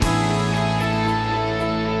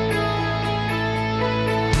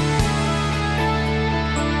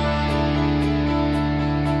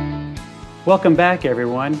Welcome back,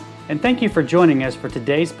 everyone, and thank you for joining us for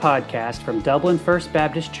today's podcast from Dublin First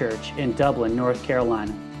Baptist Church in Dublin, North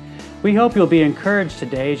Carolina. We hope you'll be encouraged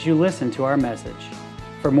today as you listen to our message.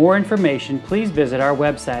 For more information, please visit our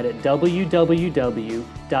website at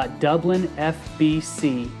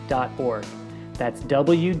www.dublinfbc.org. That's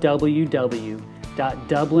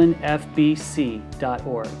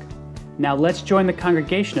www.dublinfbc.org. Now let's join the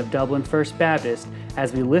congregation of Dublin First Baptist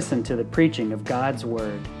as we listen to the preaching of God's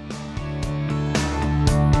Word.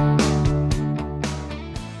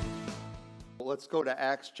 Let's go to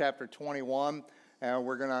Acts chapter 21, and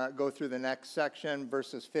we're going to go through the next section,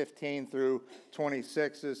 verses 15 through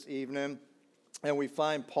 26 this evening. And we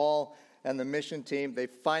find Paul and the mission team, they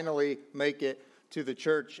finally make it to the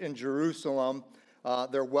church in Jerusalem.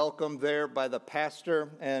 They're welcomed there by the pastor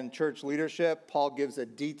and church leadership. Paul gives a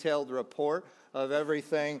detailed report of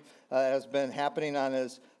everything that has been happening on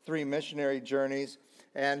his 3 missionary journeys.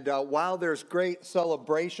 And while there's great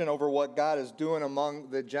celebration over what God is doing among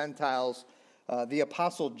the Gentiles, the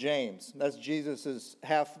Apostle James, that's Jesus'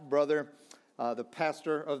 half-brother, the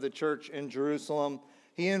pastor of the church in Jerusalem,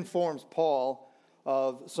 he informs Paul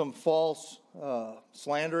of some false,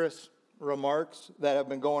 slanderous remarks that have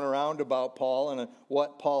been going around about Paul and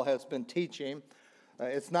what Paul has been teaching.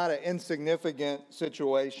 It's not an insignificant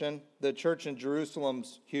situation. The church in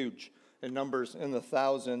Jerusalem's huge, in numbers in the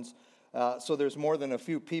thousands. So there's more than a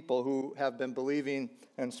few people who have been believing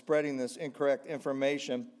and spreading this incorrect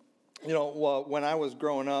information. You know, when I was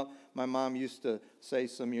growing up, my mom used to say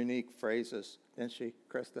some unique phrases, didn't she,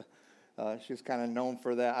 Krista? She's kind of known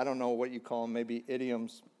for that. I don't know what you call them, maybe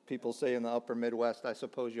idioms people say in the upper Midwest. I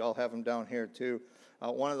suppose you all have them down here, too.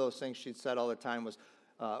 One of those things she'd said all the time was,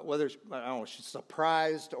 whether, I don't know, she's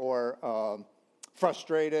surprised or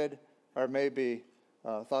frustrated or maybe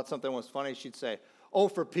thought something was funny, she'd say, "Oh,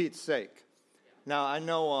 for Pete's sake." Now, I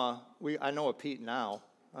know a Pete now.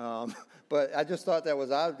 But I just thought that was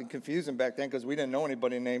odd and confusing back then because we didn't know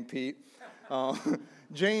anybody named Pete.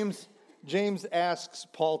 James asks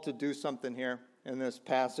Paul to do something here in this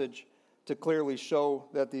passage to clearly show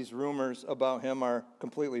that these rumors about him are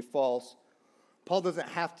completely false. Paul doesn't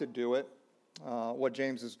have to do it, what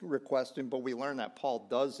James is requesting, but we learn that Paul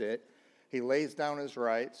does it. He lays down his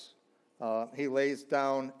rights. He lays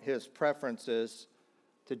down his preferences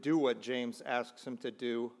to do what James asks him to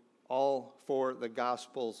do, all for the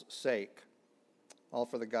gospel's sake. All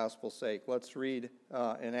for the gospel's sake. Let's read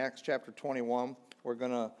in Acts chapter 21. We're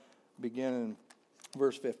going to begin in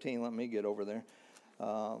verse 15. Let me get over there.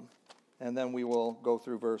 And then we will go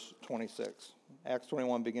through verse 26. Acts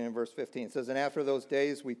 21, beginning in verse 15. It says, "And after those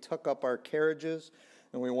days we took up our carriages,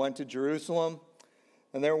 and we went to Jerusalem.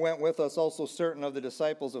 And there went with us also certain of the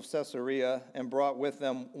disciples of Caesarea, and brought with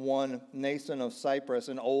them one Nason of Cyprus,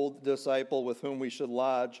 an old disciple with whom we should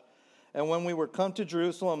lodge. And when we were come to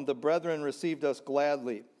Jerusalem, the brethren received us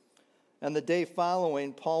gladly. And the day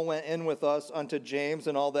following, Paul went in with us unto James,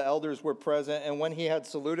 and all the elders were present. And when he had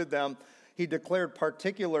saluted them, he declared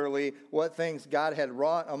particularly what things God had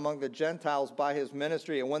wrought among the Gentiles by his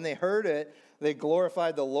ministry. And when they heard it, they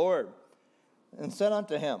glorified the Lord, and said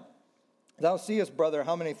unto him, Thou seest, brother,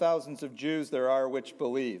 how many thousands of Jews there are which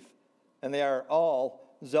believe, and they are all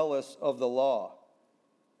zealous of the law.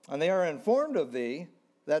 And they are informed of thee,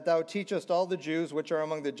 that thou teachest all the Jews which are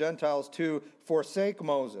among the Gentiles to forsake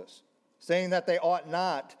Moses, saying that they ought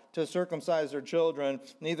not to circumcise their children,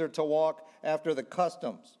 neither to walk after the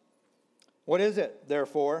customs. What is it,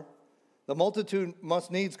 therefore? The multitude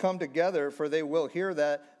must needs come together, for they will hear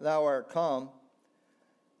that thou art come.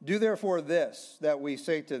 Do therefore this, that we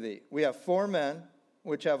say to thee. We have 4 men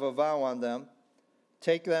which have a vow on them.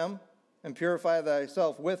 Take them, and purify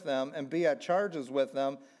thyself with them, and be at charges with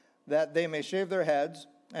them, that they may shave their heads,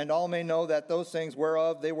 and all may know that those things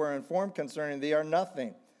whereof they were informed concerning thee are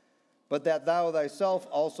nothing, but that thou thyself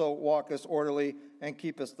also walkest orderly and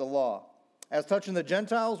keepest the law. As touching the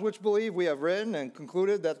Gentiles which believe, we have written and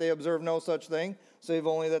concluded that they observe no such thing, save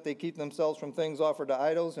only that they keep themselves from things offered to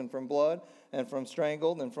idols, and from blood, and from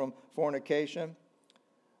strangled, and from fornication.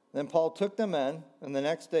 Then Paul took them in, and the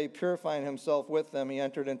next day, purifying himself with them, he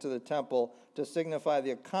entered into the temple to signify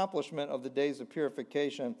the accomplishment of the days of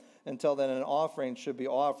purification, until then an offering should be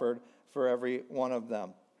offered for every one of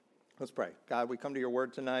them. Let's pray. God, we come to your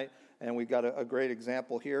word tonight, and we've got a great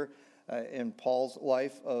example here in Paul's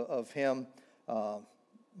life of him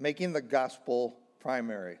making the gospel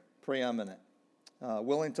primary, preeminent,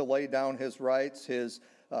 willing to lay down his rights, his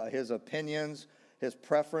opinions, his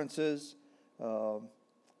preferences. God,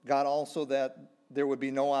 also that there would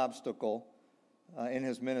be no obstacle in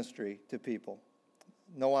his ministry to people,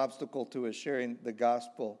 no obstacle to his sharing the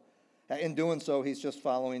gospel. In doing so, he's just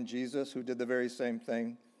following Jesus, who did the very same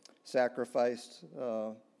thing, sacrificed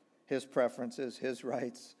his preferences, his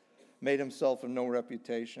rights, made himself of no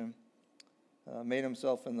reputation, made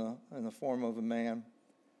himself in the form of a man,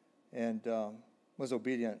 and was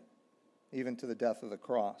obedient even to the death of the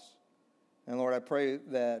cross. And Lord, I pray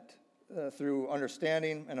that through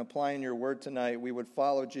understanding and applying your word tonight, we would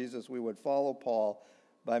follow Jesus, we would follow Paul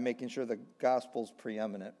by making sure the gospel's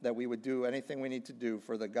preeminent, that we would do anything we need to do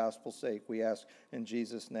for the gospel's sake. We ask in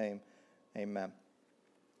Jesus' name, amen.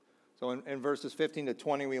 So in verses 15 to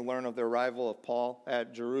 20, we learn of the arrival of Paul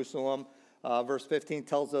at Jerusalem. Verse 15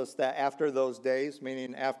 tells us that after those days,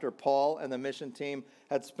 meaning after Paul and the mission team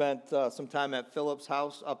had spent some time at Philip's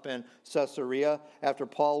house up in Caesarea, after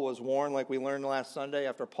Paul was warned, like we learned last Sunday,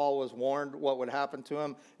 after Paul was warned what would happen to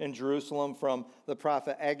him in Jerusalem from the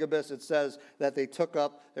prophet Agabus, it says that they took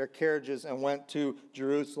up their carriages and went to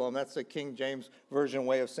Jerusalem. That's the King James Version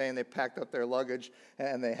way of saying they packed up their luggage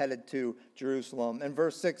and they headed to Jerusalem. And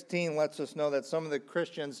verse 16 lets us know that some of the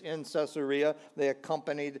Christians in Caesarea, they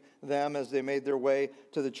accompanied them as they made their way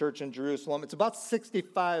to the church in Jerusalem. It's about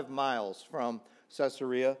 65 miles from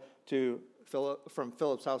Caesarea from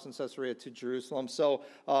Philip's house in Caesarea to Jerusalem. So,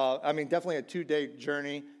 definitely a 2-day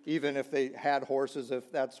journey, even if they had horses,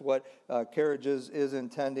 if that's what carriages is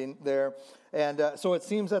intending there. And so it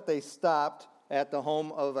seems that they stopped at the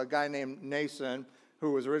home of a guy named Nason,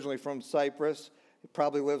 who was originally from Cyprus. He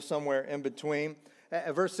probably lived somewhere in between.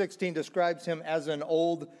 Verse 16 describes him as an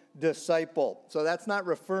old disciple. So that's not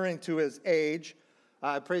referring to his age.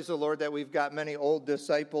 I praise the Lord that we've got many old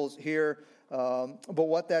disciples here. But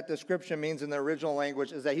what that description means in the original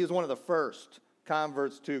language is that he was one of the first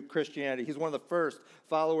converts to Christianity. He's one of the first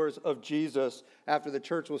followers of Jesus after the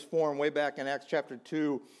church was formed way back in Acts chapter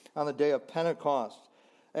 2 on the day of Pentecost.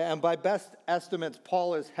 And by best estimates,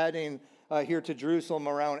 Paul is heading here to Jerusalem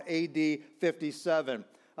around AD 57.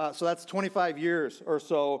 So that's 25 years or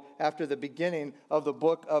so after the beginning of the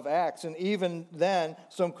book of Acts. And even then,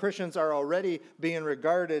 some Christians are already being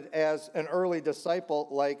regarded as an early disciple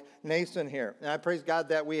like Nason here. And I praise God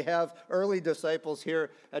that we have early disciples here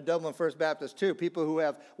at Dublin First Baptist too, people who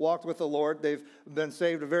have walked with the Lord. They've been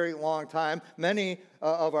saved a very long time. Many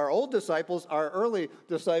of our old disciples are early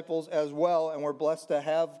disciples as well, and we're blessed to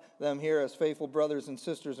have them here as faithful brothers and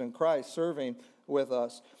sisters in Christ serving with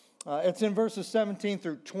us. It's in verses 17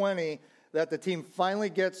 through 20 that the team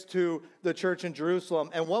finally gets to the church in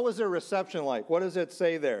Jerusalem. And what was their reception like? What does it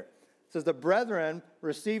say there? It says, the brethren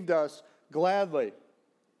received us gladly.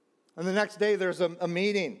 And the next day there's a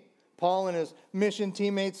meeting. Paul and his mission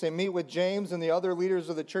teammates, they meet with James and the other leaders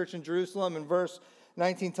of the church in Jerusalem. And verse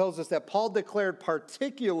 19 tells us that Paul declared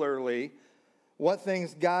particularly what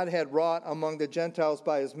things God had wrought among the Gentiles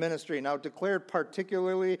by his ministry. Now, declared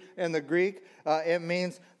particularly in the Greek, it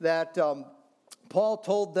means that Paul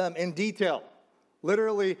told them in detail,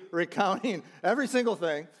 literally recounting every single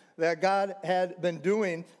thing that God had been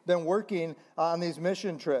doing, been working on these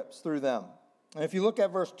mission trips through them. And if you look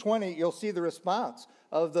at verse 20, you'll see the response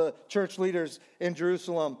of the church leaders in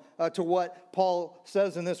Jerusalem to what Paul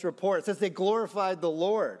says in this report. It says they glorified the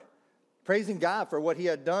Lord, praising God for what he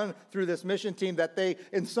had done through this mission team that they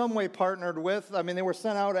in some way partnered with. I mean, they were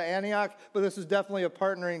sent out of Antioch, but this is definitely a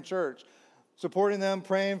partnering church. Supporting them,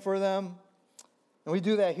 praying for them. And we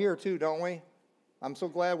do that here too, don't we? I'm so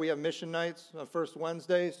glad we have mission nights, first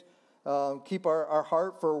Wednesdays. Keep our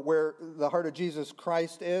heart for where the heart of Jesus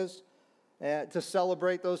Christ is. And to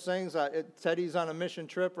celebrate those things. Teddy's on a mission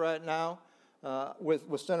trip right now.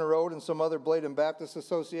 With Center Road and some other Bladen Baptist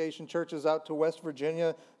Association churches out to West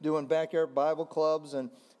Virginia doing backyard Bible clubs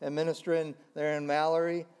and ministering there in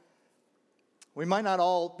Mallory. We might not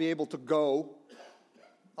all be able to go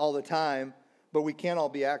all the time, but we can all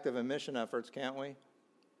be active in mission efforts, can't we?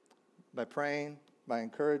 By praying, by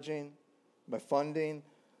encouraging, by funding.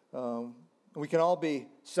 We can all be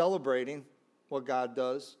celebrating what God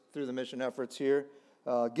does through the mission efforts here.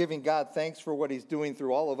 Giving God thanks for what he's doing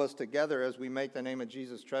through all of us together as we make the name of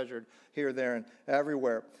Jesus treasured here, there, and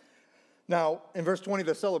everywhere. Now, in verse 20,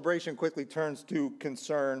 the celebration quickly turns to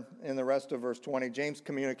concern in the rest of verse 20. James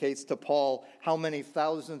communicates to Paul how many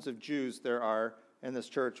thousands of Jews there are in this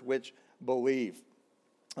church which believe.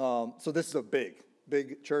 So this is a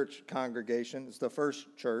big church congregation. It's the first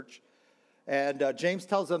church. And James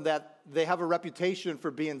tells them that they have a reputation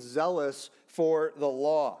for being zealous for the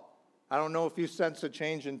law. I don't know if you sense a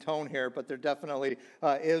change in tone here, but there definitely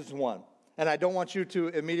is one. And I don't want you to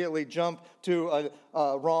immediately jump to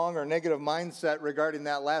a wrong or negative mindset regarding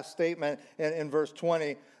that last statement in verse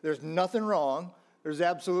 20. There's nothing wrong. There's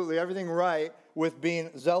absolutely everything right with being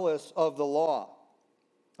zealous of the law.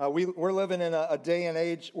 We're living in a day and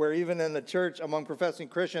age where even in the church, among professing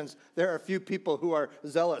Christians, there are a few people who are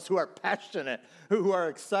zealous, who are passionate, who are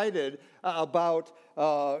excited about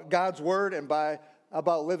God's word and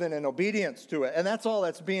about living in obedience to it. And that's all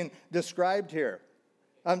that's being described here.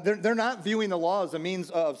 They're not viewing the law as a means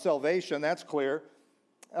of salvation, that's clear.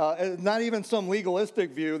 Not even some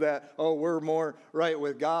legalistic view that, oh, we're more right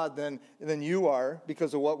with God than you are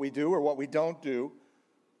because of what we do or what we don't do.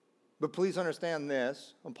 But please understand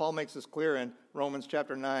this, and Paul makes this clear in Romans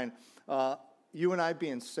chapter 9, you and I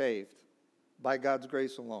being saved by God's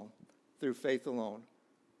grace alone, through faith alone,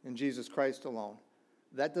 in Jesus Christ alone,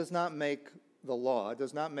 that does not make the law, it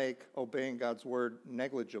does not make obeying God's word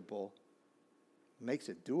negligible, it makes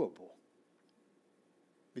it doable.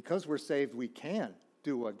 Because we're saved, we can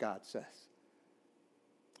do what God says.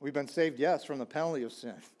 We've been saved, yes, from the penalty of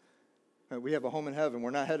sin. We have a home in heaven. We're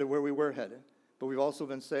not headed where we were headed. But we've also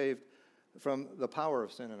been saved from the power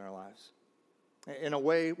of sin in our lives. In a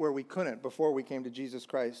way where we couldn't before we came to Jesus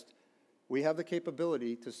Christ, we have the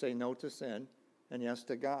capability to say no to sin and yes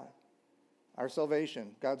to God. Our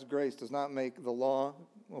salvation, God's grace, does not make the law,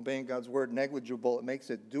 obeying God's word, negligible. It makes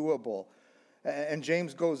it doable. And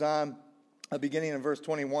James goes on, beginning in verse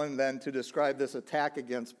 21, then, to describe this attack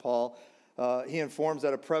against Paul. He informs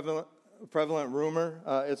that a prevalent rumor,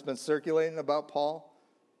 it's been circulating about Paul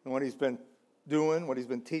and what he's been doing, what he's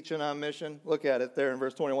been teaching on mission. Look at it there in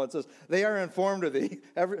verse 21. It says, they are informed of thee.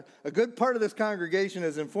 A good part of this congregation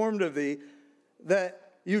is informed of thee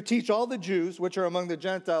that you teach all the Jews, which are among the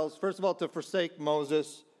Gentiles, first of all, to forsake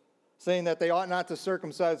Moses, saying that they ought not to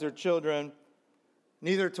circumcise their children,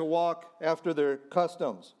 neither to walk after their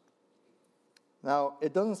customs. Now,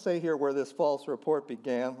 it doesn't say here where this false report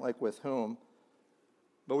began, like with whom,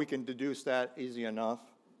 but we can deduce that easy enough.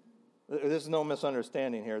 There's no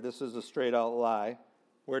misunderstanding here. This is a straight-out lie.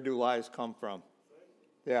 Where do lies come from?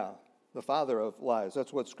 Yeah, the father of lies.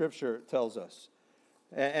 That's what Scripture tells us.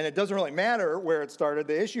 And it doesn't really matter where it started.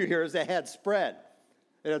 The issue here is it had spread.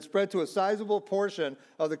 It had spread to a sizable portion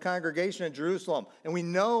of the congregation in Jerusalem. And we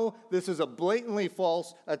know this is a blatantly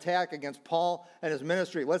false attack against Paul and his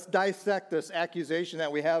ministry. Let's dissect this accusation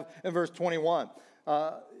that we have in verse 21.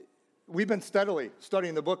 We've been steadily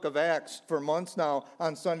studying the book of Acts for months now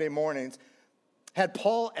on Sunday mornings. Had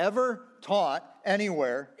Paul ever taught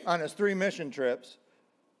anywhere on his 3 mission trips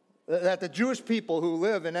that the Jewish people who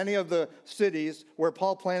live in any of the cities where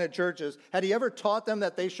Paul planted churches, had he ever taught them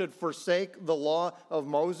that they should forsake the law of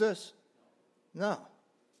Moses? No.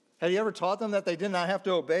 Had he ever taught them that they did not have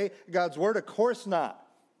to obey God's word? Of course not.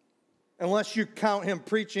 Unless you count him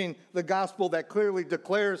preaching the gospel that clearly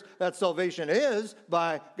declares that salvation is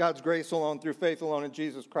by God's grace alone, through faith alone, in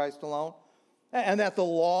Jesus Christ alone. And that the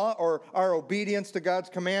law, or our obedience to God's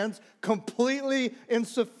commands, completely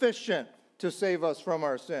insufficient to save us from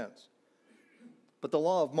our sins. But the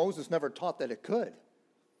law of Moses never taught that it could.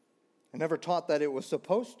 It never taught that it was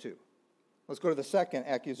supposed to. Let's go to the second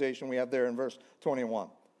accusation we have there in verse 21.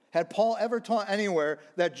 Had Paul ever taught anywhere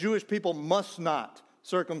that Jewish people must not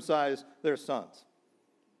circumcise their sons?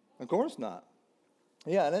 Of course not.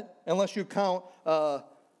 Yeah, unless you count, for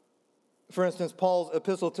instance, Paul's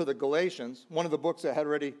epistle to the Galatians, one of the books that had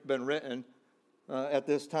already been written at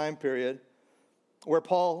this time period, where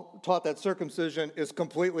Paul taught that circumcision is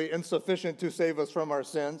completely insufficient to save us from our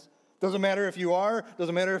sins. Doesn't matter if you are,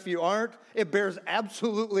 doesn't matter if you aren't. It bears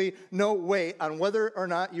absolutely no weight on whether or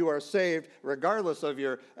not you are saved, regardless of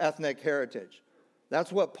your ethnic heritage.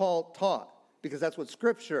 That's what Paul taught, because that's what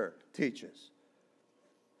Scripture teaches.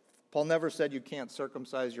 Paul never said you can't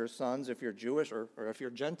circumcise your sons if you're Jewish or if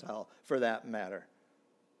you're Gentile, for that matter.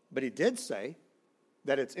 But he did say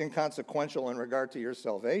that it's inconsequential in regard to your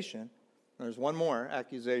salvation. There's one more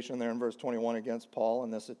accusation there in verse 21 against Paul in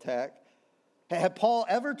this attack. Had Paul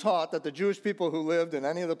ever taught that the Jewish people who lived in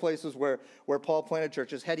any of the places where Paul planted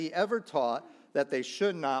churches, had he ever taught that they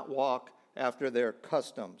should not walk after their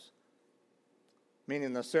customs?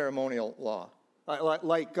 Meaning the ceremonial law.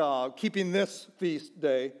 Like keeping this feast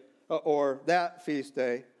day or that feast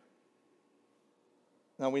day.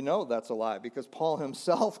 Now we know that's a lie because Paul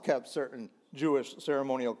himself kept certain Jewish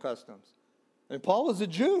ceremonial customs. And Paul was a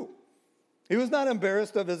Jew. He was not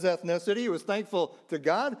embarrassed of his ethnicity. He was thankful to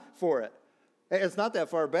God for it. It's not that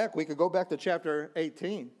far back. We could go back to chapter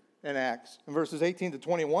 18 in Acts, in verses 18 to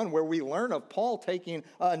 21, where we learn of Paul taking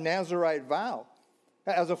a Nazirite vow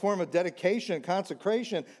as a form of dedication,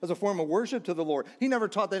 consecration, as a form of worship to the Lord. He never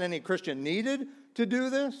taught that any Christian needed to do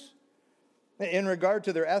this. In regard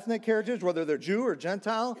to their ethnic heritage, whether they're Jew or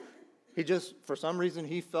Gentile, he just, for some reason,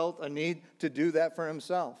 he felt a need to do that for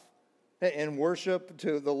himself in worship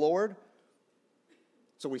to the Lord.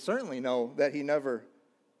 So we certainly know that he never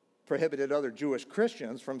prohibited other Jewish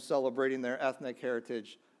Christians from celebrating their ethnic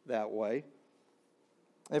heritage that way.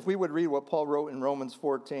 If we would read what Paul wrote in Romans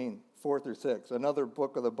 14, 4 through 6, another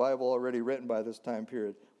book of the Bible already written by this time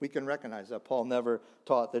period, we can recognize that Paul never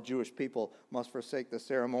taught that Jewish people must forsake the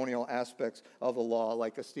ceremonial aspects of the law,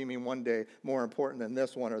 like esteeming one day more important than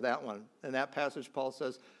this one or that one. In that passage, Paul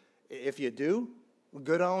says, if you do,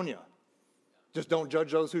 good on you. Just don't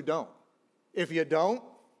judge those who don't. If you don't,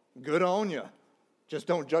 good on you. Just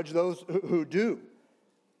don't judge those who do.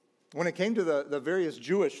 When it came to the various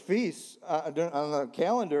Jewish feasts on the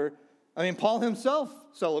calendar, Paul himself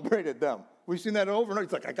celebrated them. We've seen that over and over.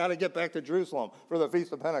 He's like, I got to get back to Jerusalem for the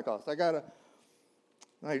Feast of Pentecost. No,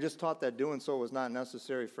 he just taught that doing so was not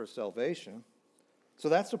necessary for salvation. So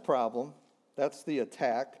that's the problem. That's the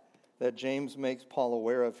attack that James makes Paul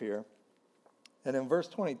aware of here. And in verse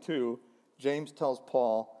 22, James tells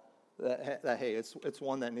Paul that hey, it's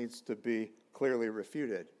one that needs to be clearly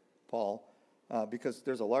refuted, Paul, because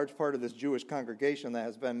there's a large part of this Jewish congregation that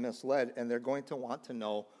has been misled, and they're going to want to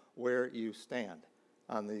know where you stand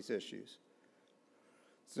on these issues.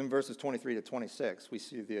 It's in verses 23 to 26, we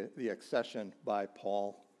see the accession by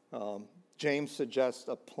Paul. James suggests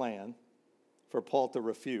a plan for Paul to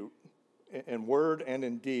refute, in word and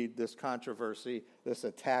in deed, this controversy, this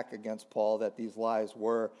attack against Paul, that these lies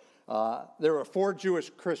were. There were 4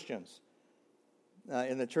 Jewish Christians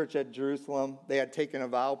in the church at Jerusalem. They had taken a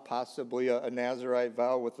vow, possibly a Nazirite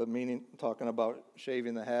vow with the meaning, talking about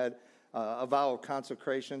shaving the head, a vow of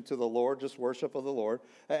consecration to the Lord, just worship of the Lord.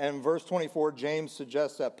 And verse 24, James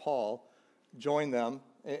suggests that Paul join them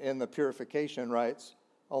in the purification rites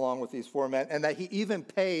along with these 4 men, and that he even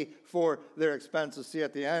pay for their expenses. See,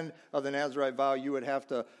 at the end of the Nazirite vow, you would have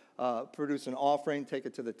to produce an offering, take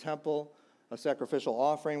it to the temple. A sacrificial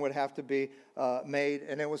offering would have to be made,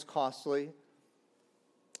 and it was costly.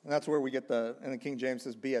 And that's where we get and the King James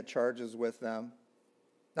says, be at charges with them.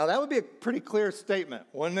 Now, that would be a pretty clear statement,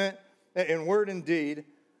 wouldn't it? In word and deed,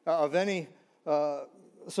 of any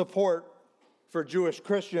support for Jewish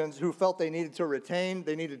Christians who felt they needed to retain,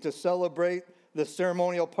 they needed to celebrate the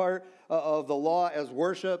ceremonial part of the law as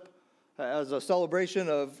worship, as a celebration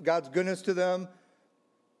of God's goodness to them.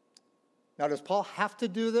 Now, does Paul have to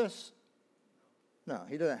do this? No,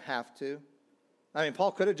 he doesn't have to.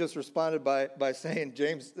 Paul could have just responded by saying,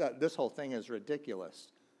 James, this whole thing is ridiculous.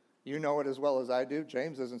 You know it as well as I do.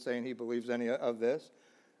 James isn't saying he believes any of this.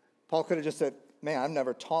 Paul could have just said, man, I've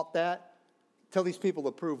never taught that. Tell these people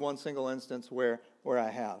to prove one single instance where I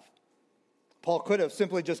have. Paul could have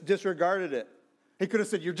simply just disregarded it. He could have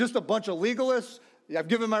said, you're just a bunch of legalists. I've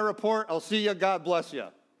given my report. I'll see you. God bless you.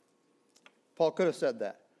 Paul could have said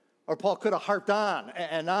that. Or Paul could have harped on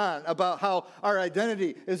and on about how our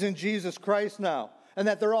identity is in Jesus Christ now, and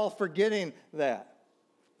that they're all forgetting that.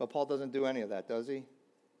 But Paul doesn't do any of that, does he?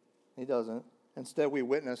 He doesn't. Instead, we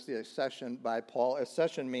witness the accession by Paul.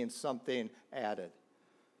 Accession means something added.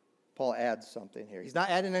 Paul adds something here. He's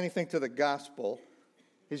not adding anything to the gospel.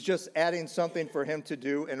 He's just adding something for him to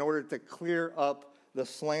do in order to clear up the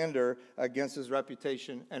slander against his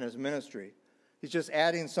reputation and his ministry. He's just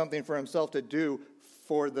adding something for himself to do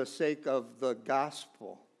for the sake of the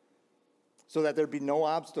gospel, so that there'd be no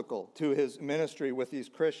obstacle to his ministry with these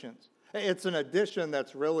Christians. It's an addition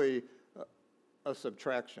that's really a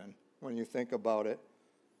subtraction when you think about it.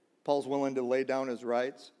 Paul's willing to lay down his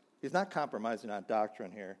rights. He's not compromising on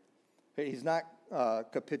doctrine here. He's not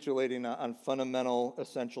capitulating on fundamental,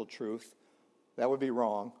 essential truth. That would be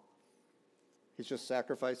wrong. He's just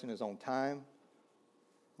sacrificing his own time,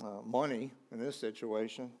 money in this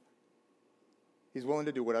situation. He's willing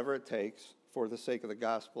to do whatever it takes for the sake of the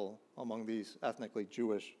gospel among these ethnically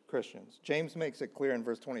Jewish Christians. James makes it clear in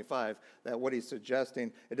verse 25 that what he's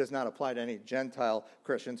suggesting, it does not apply to any Gentile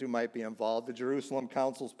Christians who might be involved. The Jerusalem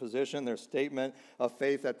Council's position, their statement of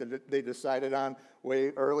faith that they decided on way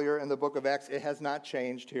earlier in the book of Acts, it has not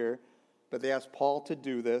changed here. But they asked Paul to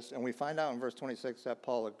do this, and we find out in verse 26 that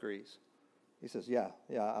Paul agrees. He says,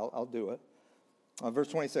 I'll do it. Verse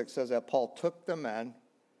 26 says that Paul took the men,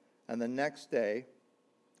 and the next day,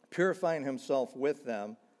 purifying himself with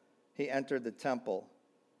them, he entered the temple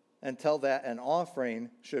until that an offering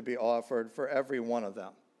should be offered for every one of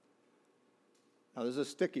them. Now, there's a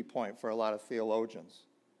sticky point for a lot of theologians.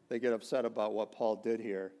 They get upset about what Paul did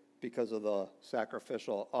here because of the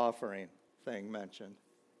sacrificial offering thing mentioned.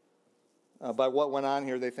 By what went on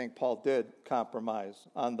here, they think Paul did compromise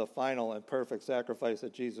on the final and perfect sacrifice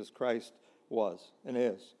that Jesus Christ was and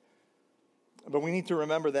is. But we need to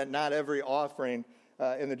remember that not every offering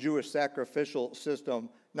in the Jewish sacrificial system,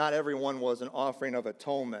 not every one was an offering of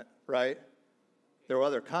atonement, right? There were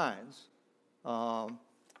other kinds.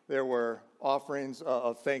 There were offerings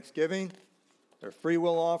of thanksgiving. There are free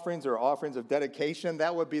will offerings. There are offerings of dedication.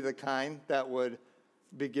 That would be the kind that would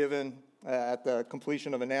be given at the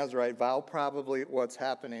completion of a Nazirite vow, probably what's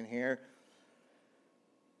happening here.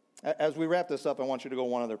 As we wrap this up, I want you to go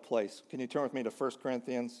one other place. Can you turn with me to 1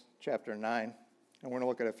 Corinthians chapter 9? And we're going to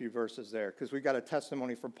look at a few verses there, because we've got a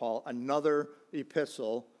testimony from Paul, another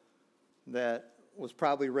epistle that was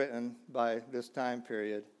probably written by this time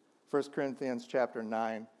period. 1 Corinthians chapter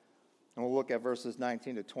 9, and we'll look at verses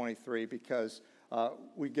 19 to 23, because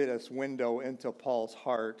we get this window into Paul's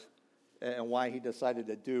heart and why he decided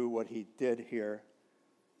to do what he did here.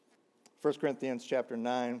 1 Corinthians chapter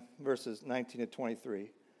 9, verses 19 to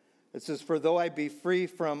 23. It says, "For though I be free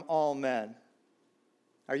from all men."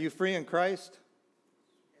 Are you free in Christ?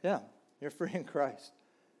 Yeah, you're free in Christ.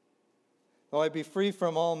 "Though I be free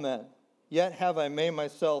from all men, yet have I made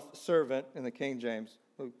myself servant," in the King James,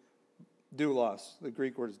 doulos. The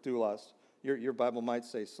Greek word is doulos. Your Bible might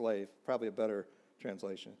say slave, probably a better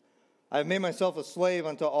translation. "I have made myself a slave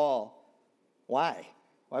unto all." Why?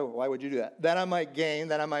 Why would you do that? "That I might gain,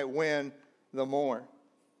 that I might win the more.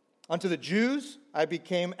 Unto the Jews I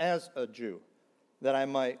became as a Jew, that I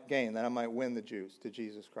might gain, that I might win the Jews to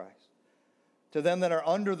Jesus Christ. To them that are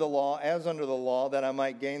under the law, as under the law, that I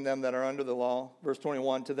might gain them that are under the law." Verse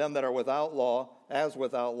 21, "To them that are without law, as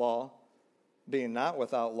without law, being not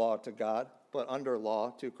without law to God, but under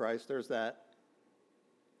law to Christ." There's that.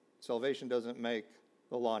 Salvation doesn't make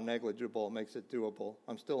the law negligible, it makes it doable.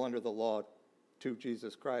 I'm still under the law to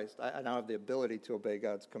Jesus Christ. I now have the ability to obey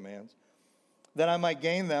God's commands. "That I might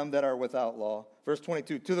gain them that are without law." Verse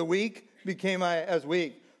 22, "To the weak became I as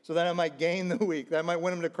weak, so that I might gain the weak, that I might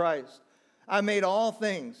win them to Christ. I made all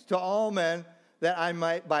things to all men, that I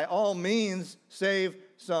might by all means save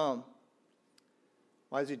some."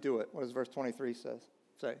 Why does he do it? What does verse 23 say?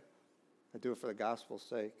 "I do it for the gospel's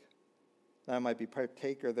sake, that I might be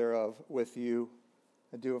partaker thereof with you.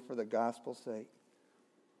 I do it for the gospel's sake."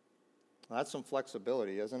 Well, that's some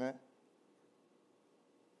flexibility, isn't it?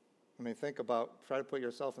 I mean, try to put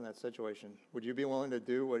yourself in that situation. Would you be willing to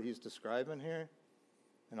do what he's describing here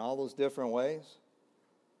in all those different ways?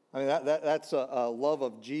 I mean, that's a love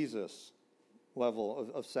of Jesus level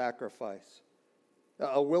of sacrifice.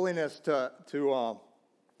 A willingness to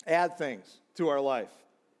add things to our life.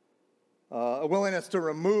 A willingness to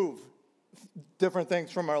remove different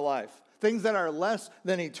things from our life. Things that are less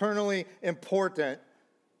than eternally important,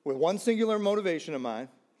 with one singular motivation in mind,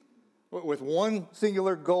 with one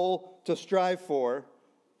singular goal to strive for.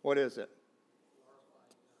 What is it?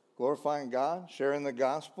 Glorifying God, sharing the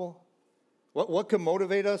gospel. What can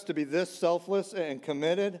motivate us to be this selfless and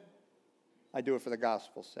committed? "I do it for the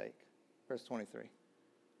gospel's sake." Verse 23.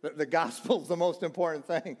 The gospel is the most important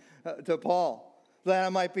thing to Paul. "That I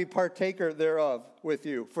might be partaker thereof with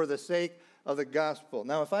you, for the sake of the gospel."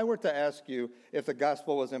 Now, if I were to ask you if the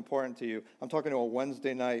gospel was important to you, I'm talking to a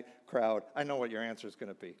Wednesday night crowd, I know what your answer is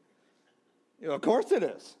going to be. Of course it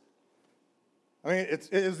is. I mean,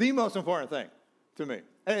 it is the most important thing to me.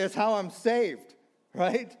 It's how I'm saved,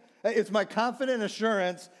 right? It's my confident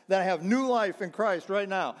assurance that I have new life in Christ right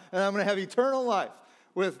now, and I'm going to have eternal life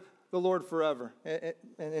with the Lord forever in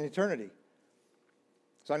eternity.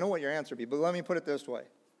 So I know what your answer would be, but let me put it this way.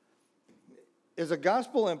 Is the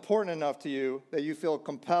gospel important enough to you that you feel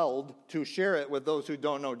compelled to share it with those who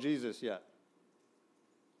don't know Jesus yet?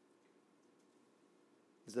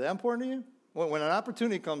 Is that important to you? When an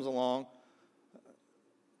opportunity comes along,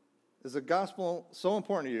 is the gospel so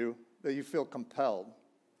important to you that you feel compelled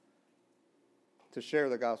to share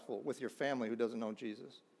the gospel with your family who doesn't know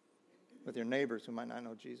Jesus, with your neighbors who might not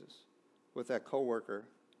know Jesus, with that coworker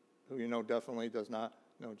who you know definitely does not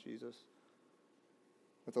know Jesus,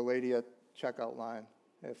 with the lady at checkout line,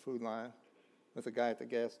 at food line, with the guy at the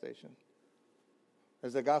gas station?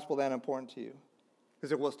 Is the gospel that important to you?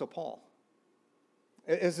 Because it was to Paul.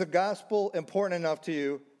 Is the gospel important enough to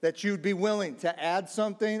you that you'd be willing to add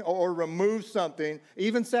something or remove something,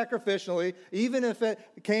 even sacrificially, even if it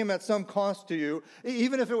came at some cost to you,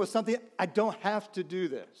 even if it was something, I don't have to do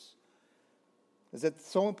this? Is it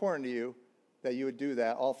so important to you that you would do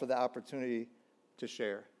that all for the opportunity to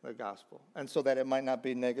share the gospel, and so that it might not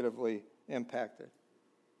be negatively impacted?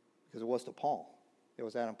 Because it was to Paul. It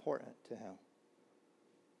was that important to him.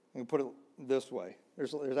 I can put it this way.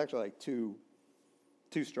 There's actually like two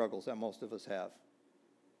struggles that most of us have.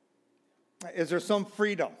 Is there some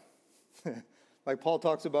freedom? Like Paul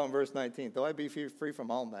talks about in verse 19, "Though I be free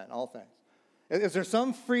from all men, all things." Is there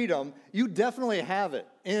some freedom? You definitely have it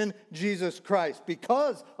in Jesus Christ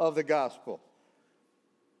because of the gospel.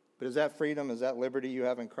 But is that freedom, is that liberty you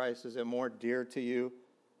have in Christ, is it more dear to you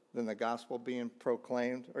than the gospel being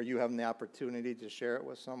proclaimed, or you having the opportunity to share it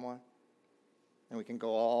with someone? And we can go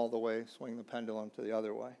all the way, swing the pendulum to the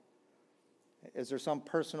other way. Is there some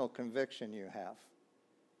personal conviction you have?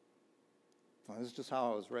 Well, this is just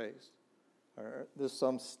how I was raised. Or there's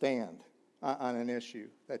some stand on an issue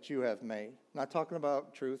that you have made. I'm not talking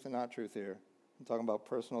about truth and not truth here. I'm talking about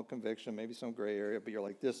personal conviction, maybe some gray area, but you're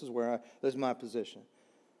like, this is my position.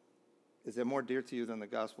 Is it more dear to you than the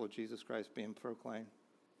gospel of Jesus Christ being proclaimed?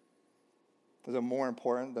 Is it more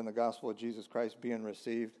important than the gospel of Jesus Christ being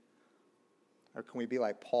received? Or can we be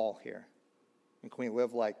like Paul here? And can we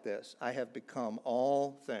live like this? I have become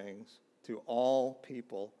all things to all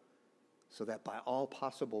people so that by all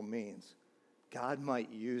possible means, God might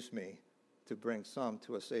use me to bring some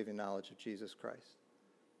to a saving knowledge of Jesus Christ.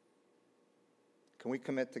 Can we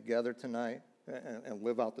commit together tonight and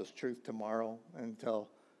live out this truth tomorrow until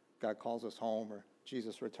God calls us home or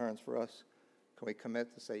Jesus returns for us? Can we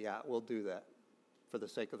commit to say, yeah, we'll do that for the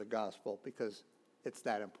sake of the gospel, because it's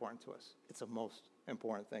that important to us. It's the most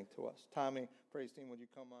important thing to us. Tommy, praise team, would you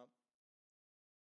come up?